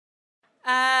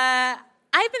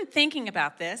I've been thinking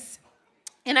about this,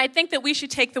 and I think that we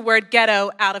should take the word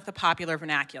ghetto out of the popular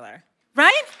vernacular,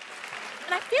 right?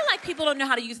 And I feel like people don't know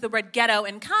how to use the word ghetto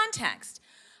in context.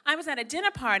 I was at a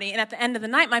dinner party, and at the end of the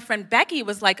night, my friend Becky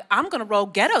was like, I'm gonna roll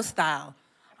ghetto style.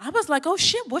 I was like, oh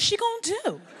shit, what's she gonna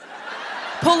do?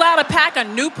 Pull out a pack of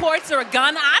Newports or a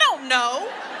gun? I don't know.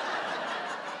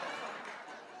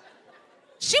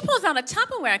 She pulls out a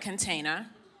Tupperware container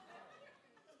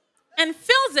and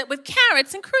fills it with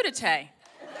carrots and crudité.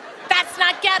 That's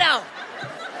not ghetto.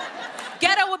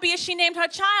 Ghetto would be if she named her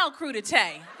child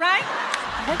crudité, right?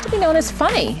 I'd like to be known as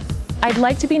funny. I'd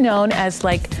like to be known as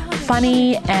like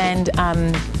funny and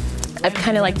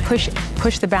kind of like push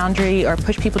the boundary or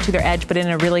push people to their edge, but in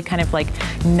a really kind of like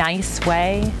nice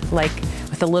way, like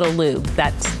with a little lube.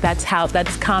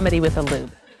 That's comedy with a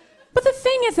lube. But the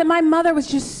thing is that my mother was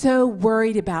just so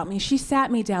worried about me. She sat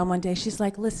me down one day. She's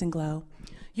like, listen, Glo,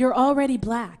 you're already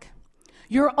black.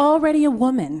 You're already a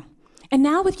woman. And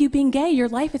now with you being gay, your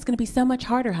life is going to be so much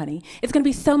harder, honey. It's going to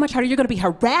be so much harder. You're going to be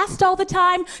harassed all the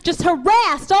time, just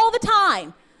harassed all the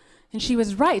time. And she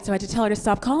was right, so I had to tell her to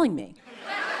stop calling me.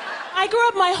 I grew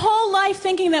up my whole life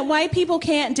thinking that white people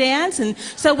can't dance, and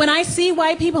so when I see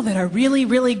white people that are really,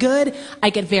 really good, I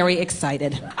get very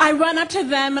excited. I run up to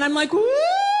them and I'm like, woo,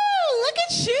 look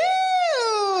at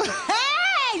you.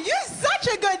 Hey, you're such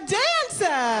a good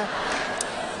dancer.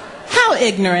 How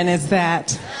ignorant is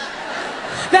that?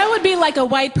 That would be like a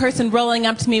white person rolling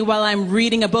up to me while I'm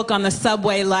reading a book on the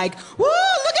subway like, woo,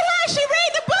 look at her, she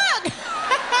read the book.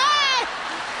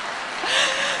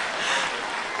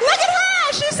 Look at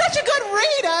her, she's such a good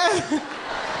reader.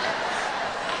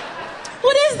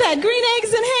 What is that, green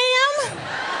eggs and ham?